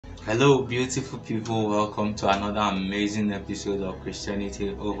Hello, beautiful people. Welcome to another amazing episode of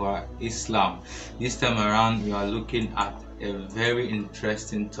Christianity over Islam. This time around, we are looking at a very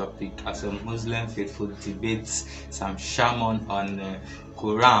interesting topic as a Muslim faithful debates some Shamoun on the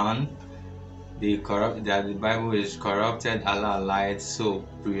Quran. That the Bible is corrupted, Allah lied, so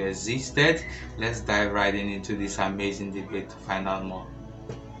pre-existed. Let's dive right into this amazing debate to find out more.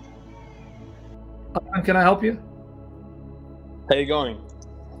 Can I help you? How you going?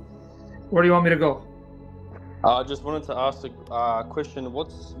 Where do you want me to go? I just wanted to ask a question.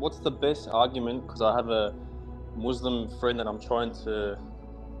 What's the best argument? Because I have a Muslim friend that I'm trying to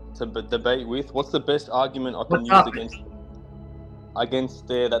debate with. What's the best argument I can use against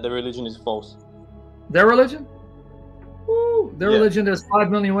that their religion is false? Their religion? Woo, their religion. There's 5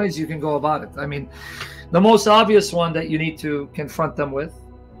 million ways you can go about it. I mean, the most obvious one that you need to confront them with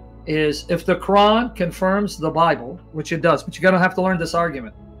is if the Quran confirms the Bible, which it does, but you're gonna have to learn this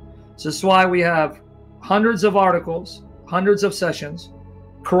argument. So this is why we have hundreds of articles, hundreds of sessions,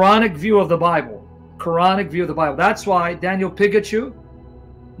 Quranic view of the Bible, Quranic view of the Bible. That's why Daniel Pikachu,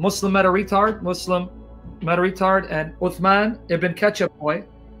 Muslim meta retard, and Uthman ibn Ketchup boy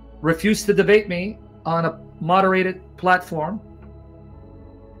refused to debate me on a moderated platform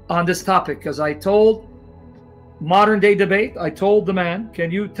on this topic because I told modern day debate, I told the man,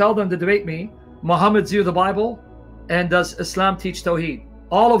 can you tell them to debate me Muhammad's view of the Bible and does Islam teach Tawheed?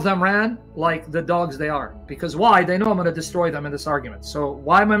 All of them ran like the dogs they are. Because why? They know I'm going to destroy them in this argument. So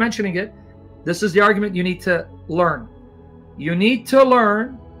why am I mentioning it? This is the argument you need to learn. You need to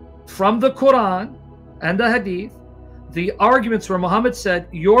learn from the Quran and the Hadith the arguments where Muhammad said,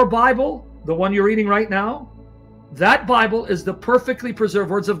 your Bible, the one you're reading right now, that Bible is the perfectly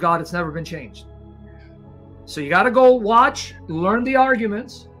preserved words of God. It's never been changed. So you got to go watch, learn the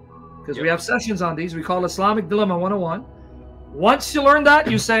arguments, because we have sessions on these. We call Islamic Dilemma 101. Once you learn that,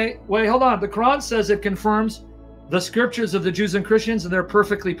 you say, wait, hold on. The Quran says it confirms the scriptures of the Jews and Christians, and they're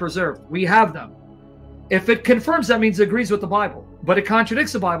perfectly preserved. We have them. If it confirms, that means it agrees with the Bible. But it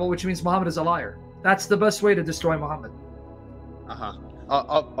contradicts the Bible, which means Muhammad is a liar. That's the best way to destroy Muhammad.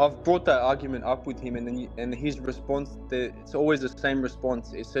 I've brought that argument up with him, and his response, it's always the same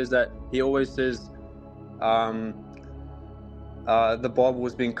response. It says that he always says the Bible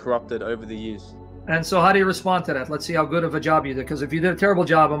was being corrupted over the years. And so how do you respond to that? Let's see how good of a job you did. Because if you did a terrible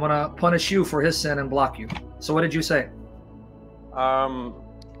job, I'm going to punish you for his sin and block you. So what did you say? I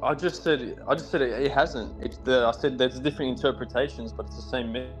just said it hasn't. I said there's different interpretations, but it's the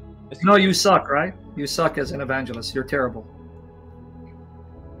same message. No, you suck, right? You suck as an evangelist. You're terrible.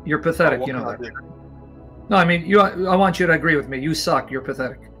 You're pathetic, you know that. No, I mean, I want you to agree with me. You suck. You're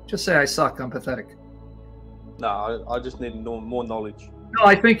pathetic. Just say I suck. I'm pathetic. No, I just need more knowledge. No,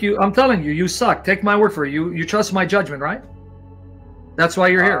 I think I'm telling you, you suck. Take my word for it. You trust my judgment, right? That's why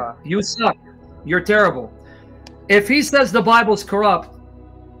you're here. You suck. You're terrible. If he says the Bible's corrupt,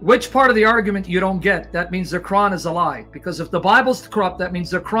 which part of the argument you don't get? That means the Quran is a lie. Because if the Bible's corrupt, that means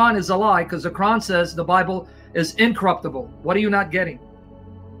the Quran is a lie, because the Quran says the Bible is incorruptible. What are you not getting?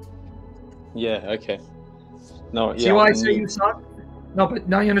 Yeah, okay. No, See why I say you suck? No, but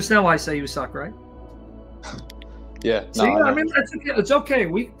now you understand why I say you suck, right? Yeah. See, I mean, it's okay.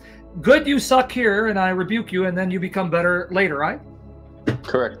 Good you suck here, and I rebuke you, and then you become better later, right?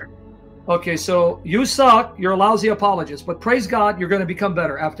 Correct. Okay, so you suck, you're a lousy apologist, but praise God, you're going to become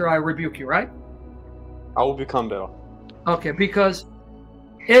better after I rebuke you, right? I will become better. Okay, because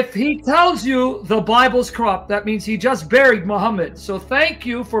if he tells you the Bible's corrupt, that means he just buried Muhammad. So thank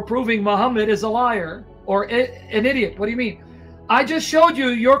you for proving Muhammad is a liar or an idiot. What do you mean? I just showed you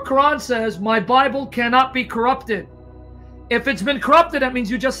your Quran says my Bible cannot be corrupted. If it's been corrupted, that means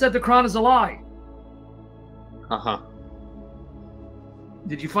you just said the Quran is a lie.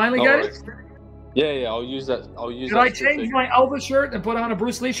 Did you finally get it? Yeah, I'll use that. Should I change my Elvis shirt and put on a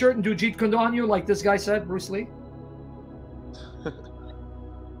Bruce Lee shirt and do Jeet Kune Do on you like this guy said, Bruce Lee?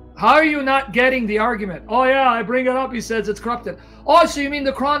 How are you not getting the argument? Oh yeah, I bring it up. He says it's corrupted. Oh, so you mean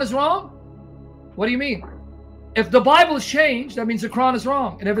the Quran is wrong? What do you mean? If the Bible is changed, that means the Quran is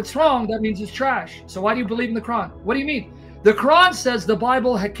wrong. And if it's wrong, that means it's trash. So why do you believe in the Quran? What do you mean? The Quran says the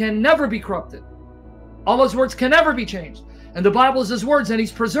Bible can never be corrupted. Allah's words can never be changed. And the Bible is his words and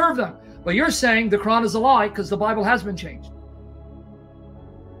he's preserved them. But you're saying the Quran is a lie because the Bible has been changed.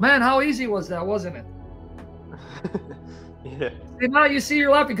 Man, how easy was that, wasn't it? Yeah. And now you see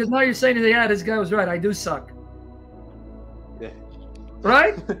you're laughing because now you're saying, yeah, this guy was right. I do suck. Yeah.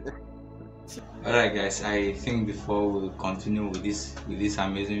 Right? Alright guys, I think before we continue with this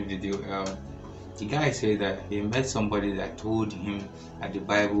amazing video, the guy said that he met somebody that told him that the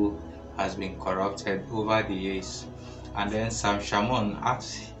Bible has been corrupted over the years. And then Shamoun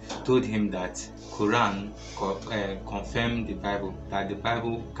told him that Quran confirmed the Bible, that the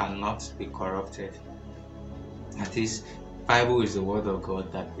Bible cannot be corrupted. That is, Bible is the word of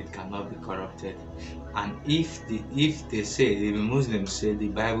God, that it cannot be corrupted. And if they say, if Muslims say the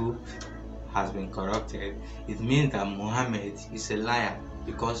Bible has been corrupted, it means that Muhammad is a liar,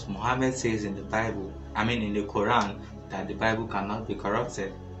 because Muhammad says in the Bible, in the Quran, that the Bible cannot be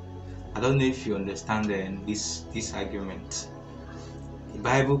corrupted. I don't know if you understand this argument. The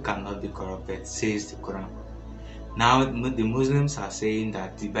Bible cannot be corrupted, says the Quran. Now the Muslims are saying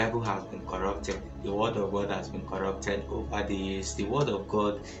that the Bible has been corrupted. The word of God has been corrupted over the years. The word of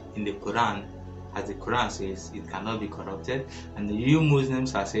God in the Quran, as the Quran says, it cannot be corrupted. And you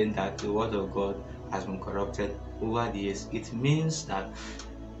Muslims are saying that the word of God has been corrupted over the years. It means that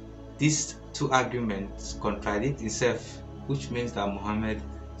these two arguments contradict itself, which means that Muhammad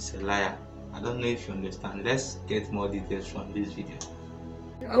is a liar. I don't know if you understand. Let's get more details from this video.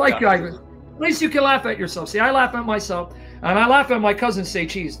 I like your argument. At least you can laugh at yourself. See, I laugh at myself, and I laugh at my cousin say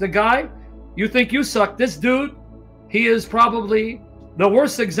cheese. The guy, you think you suck. This dude, he is probably the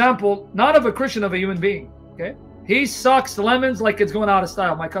worst example, not of a Christian, of a human being. Okay? He sucks lemons like it's going out of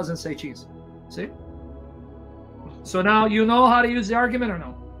style. My cousin say cheese. See? So now you know how to use the argument or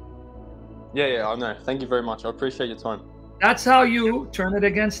no? Yeah, I know. Thank you very much. I appreciate your time. That's how you turn it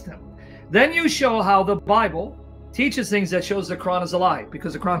against him. Then you show how the Bible teaches things that shows the Quran is a lie,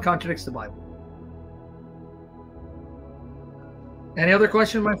 because the Quran contradicts the Bible. Any other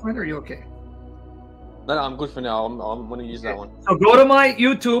question, my friend? Or are you okay? No, I'm good for now. I'm going to use that one. So go to my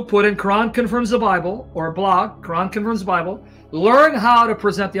YouTube, put in Quran confirms the Bible, or blog, Quran confirms the Bible. Learn how to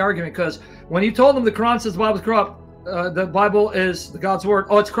present the argument, because when you told them the Quran says the Bible is corrupt, the Bible is the God's word.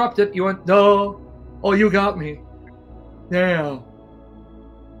 Oh, it's corrupted. You went, no. Oh, you got me. Yeah.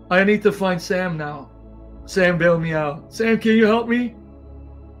 I need to find Sam now. Sam, bail me out. Sam, can you help me?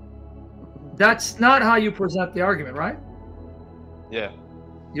 That's not how you present the argument, right? Yeah.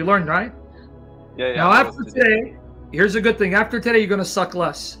 You learned, right? Yeah. Now, after today, here's a good thing. After today, you're going to suck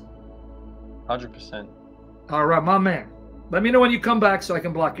less. 100%. All right, my man. Let me know when you come back so I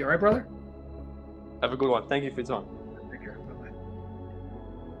can block you. All right, brother? Have a good one. Thank you for your time. Take care.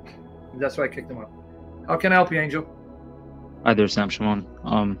 Bye-bye. That's why I kicked him up. How can I help you, Angel? Hi there, Sam Shamoun.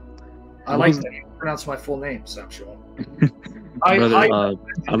 I like that you pronounce my full name, Sam Shamoun. Brother,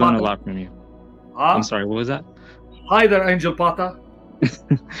 I learned a lot from you. Huh? I'm sorry, what was that? Hi there, Angel Pata.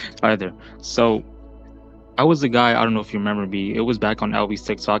 Hi there. So, I was the guy, I don't know if you remember me, it was back on LB's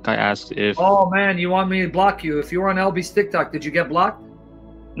TikTok. I asked if... Oh, man, you want me to block you. If you were on LB's TikTok, did you get blocked?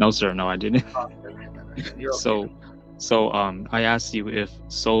 No, sir, no, I didn't. You're okay. So, I asked you if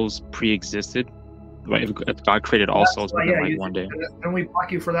souls pre-existed, right? If God created all souls within one day. Didn't we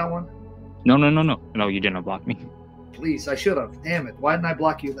block you for that one? No, you didn't block me. Please, I should have. Damn it. Why didn't I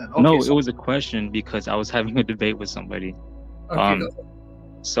block you then? Okay, no, it was a question because I was having a debate with somebody. Okay,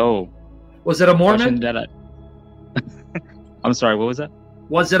 so was it a Mormon? I'm sorry, what was that?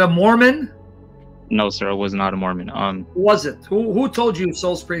 Was it a Mormon? No, sir, it was not a Mormon. Who was it? Who told you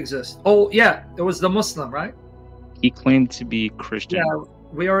souls pre-exist? Oh, yeah, it was the Muslim, right? He claimed to be Christian. Yeah,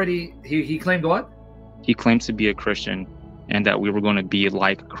 we already. He claimed what? He claimed to be a Christian, and that we were going to be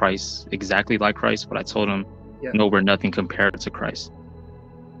like Christ, exactly like Christ. But I told him, no, we're nothing compared to Christ.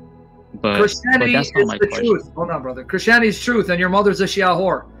 But Christianity that's not is my the question. truth. Hold on, brother. Christianity is truth, and your mother's a Shia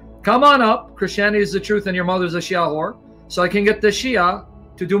whore. Come on up. Christianity is the truth, and your mother's a Shia whore. So I can get the Shia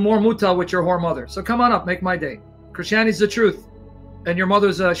to do more muta with your whore mother. So come on up, make my day. Christianity is the truth, and your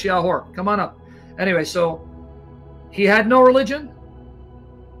mother's a Shia whore. Come on up. Anyway, so he had no religion?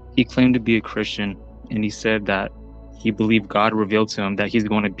 He claimed to be a Christian, and he said that he believed God revealed to him that he's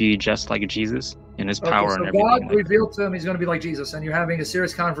going to be just like Jesus in his power and everything. God revealed to him he's going to be like Jesus, and you're having a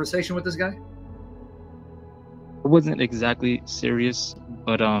serious conversation with this guy? It wasn't exactly serious,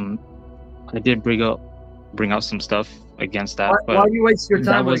 but I did bring out some stuff against that. Why do you waste your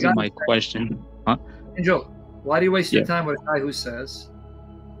time? That wasn't my question, huh? Angel, why do you waste your time with a guy who says,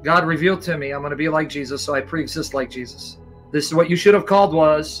 God revealed to me I'm going to be like Jesus, so I pre-exist like Jesus? This is what you should have called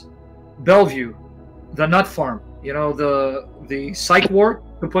was Bellevue, the nut farm. You know, the psych ward,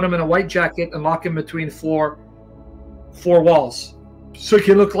 to put him in a white jacket and lock him between four walls, so he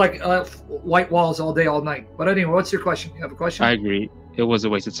can look like white walls all day, all night. But anyway, what's your question? You have a question? I agree. It was a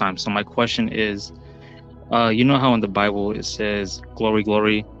waste of time. So my question is, you know how in the Bible it says, "Glory,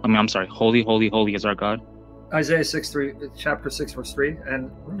 glory." I'm sorry, "Holy, holy, holy is our God." Isaiah 6:3, chapter 6, verse 3, and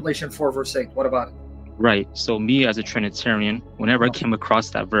Revelation 4, verse 8. What about it? Right. So me as a Trinitarian, whenever I came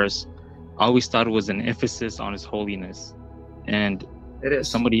across that verse, I always thought it was an emphasis on his holiness. And it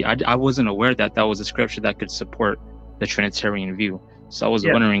is. I wasn't aware that that was a scripture that could support the Trinitarian view. So I was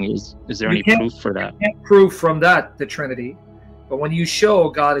wondering, is there any proof for that? You can't prove from that the Trinity, but when you show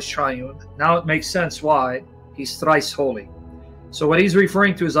God is triune, now it makes sense why he's thrice holy. So what he's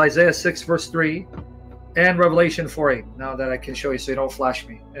referring to is Isaiah 6 verse 3 and Revelation 4:8. Now that I can show you so you don't flash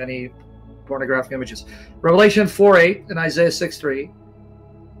me any pornographic images. Revelation 4:8 and Isaiah 6:3.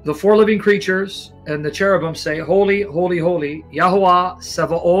 The four living creatures and the cherubim say, Holy, holy, holy, Yahuwah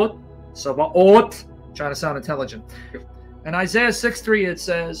Sabaoth, Sabaoth, trying to sound intelligent. In Isaiah 6:3 it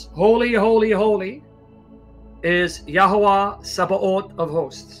says, Holy, holy, holy is Yahuwah Sabaoth of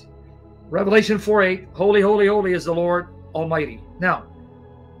hosts. Revelation 4:8, Holy, holy, holy is the Lord Almighty. Now,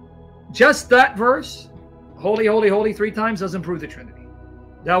 just that verse, Holy, holy, holy 3 times doesn't prove the Trinity.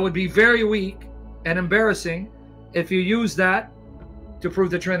 That would be very weak and embarrassing if you use that to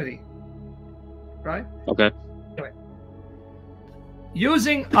prove the Trinity, right? Okay. Anyway,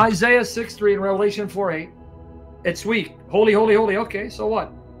 using Isaiah 6:3 and Revelation 4:8, it's weak. Holy, holy, holy. Okay, so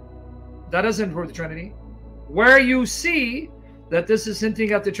what? That doesn't prove the Trinity. Where you see that this is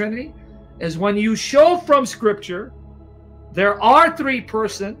hinting at the Trinity is when you show from Scripture there are 3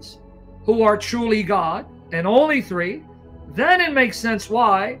 persons who are truly God, and only 3, then it makes sense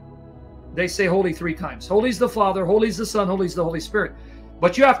why they say holy 3 times. Holy is the Father, holy is the Son, holy is the Holy Spirit.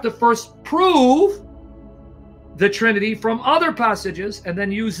 But you have to first prove the Trinity from other passages and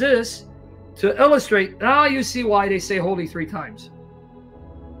then use this to illustrate. Now you see why they say holy 3 times.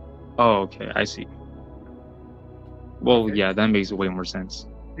 Oh, okay. I see. Well, okay. Yeah, that makes way more sense.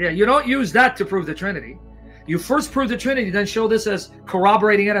 Yeah, you don't use that to prove the Trinity. You first prove the Trinity, then show this as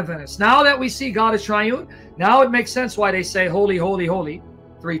corroborating evidence. Now that we see God is triune, now it makes sense why they say holy, holy, holy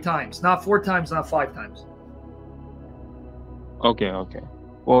 3 times. Not 4 times, not 5 times. Okay.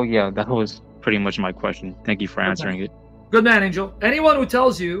 Well, yeah, that was pretty much my question. Thank you for answering it. Good man, Angel. Anyone who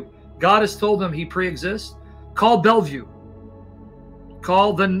tells you God has told them he pre-exists, call Bellevue.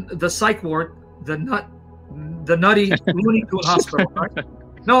 Call the psych ward, the nutty Looney Tune hospital, right?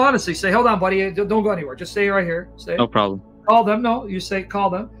 No, honestly, say, hold on, buddy. Don't go anywhere. Just stay right here. Stay. No problem. Call them. No, you say, call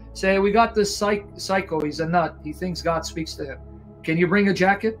them. Say, we got this psycho. He's a nut. He thinks God speaks to him. Can you bring a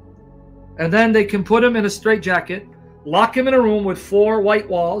jacket? And then they can put him in a straitjacket, lock him in a room with 4 white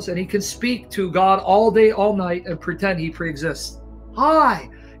walls, and he can speak to God all day, all night, and pretend he pre-exists. Hi.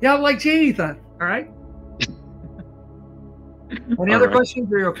 Yeah, I'm like, gee, Ethan. All right? Any other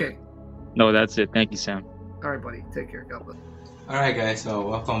questions? Are you okay? No, that's it. Thank you, Sam. All right, buddy. Take care. God bless. All right, guys. So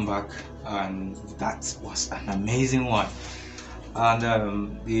welcome back, and that was an amazing one. And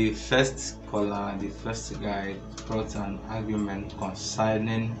the first caller, the first guy, brought an argument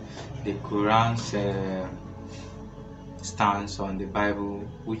concerning the Quran's stance on the Bible,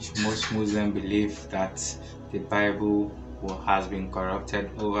 which most Muslims believe that the Bible has been corrupted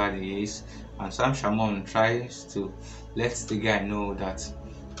over the years. And Sam Shamoun tries to let the guy know that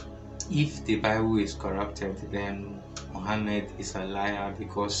if the Bible is corrupted, then Muhammad is a liar,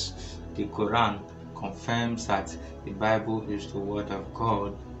 because the Quran confirms that the Bible is the word of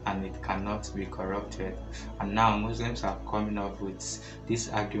God and it cannot be corrupted. And now Muslims are coming up with this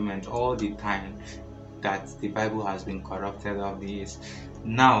argument all the time that the Bible has been corrupted over the years.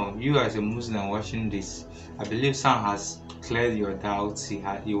 Now, you as a Muslim watching this, I believe Sam has cleared your doubts.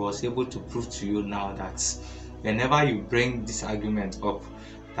 He was able to prove to you now that whenever you bring this argument up,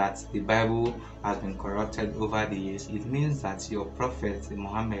 that the Bible has been corrupted over the years, it means that your prophet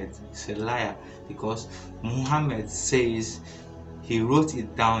Muhammad is a liar, because Muhammad says, he wrote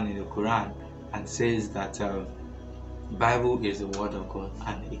it down in the Quran and says that Bible is the word of God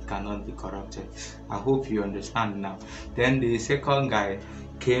and it cannot be corrupted. I hope you understand now. Then the second guy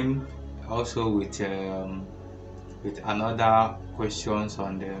came also with another questions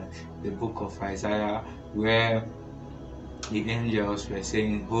on the book of Isaiah, where the angels were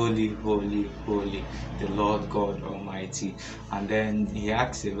saying, holy, holy, holy, the Lord God Almighty. And then he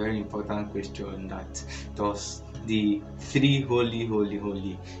asked a very important question, that does the 3 holy, holy,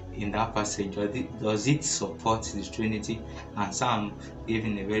 holy in that passage, does it support the Trinity? And Sam gave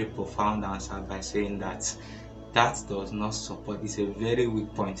him a very profound answer by saying that does not support. It's a very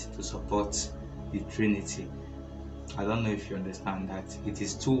weak point to support the Trinity. I don't know if you understand that. It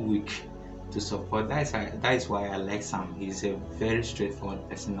is too weak to support. That is why I like Sam. He's a very straightforward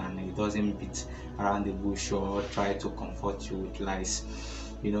person and he doesn't beat around the bush or try to comfort you with lies.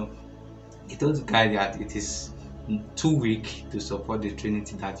 You know, he told the guy that it is too weak to support the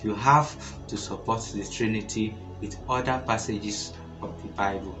Trinity, that you have to support the Trinity with other passages of the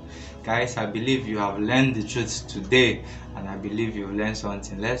Bible. Guys, I believe you have learned the truth today, and I believe you've learned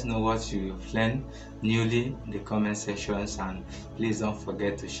something. Let's know what you've learned newly in the comment sections, and please don't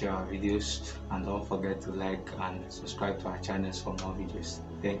forget to share our videos, and don't forget to like and subscribe to our channels for more videos.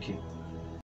 Thank you.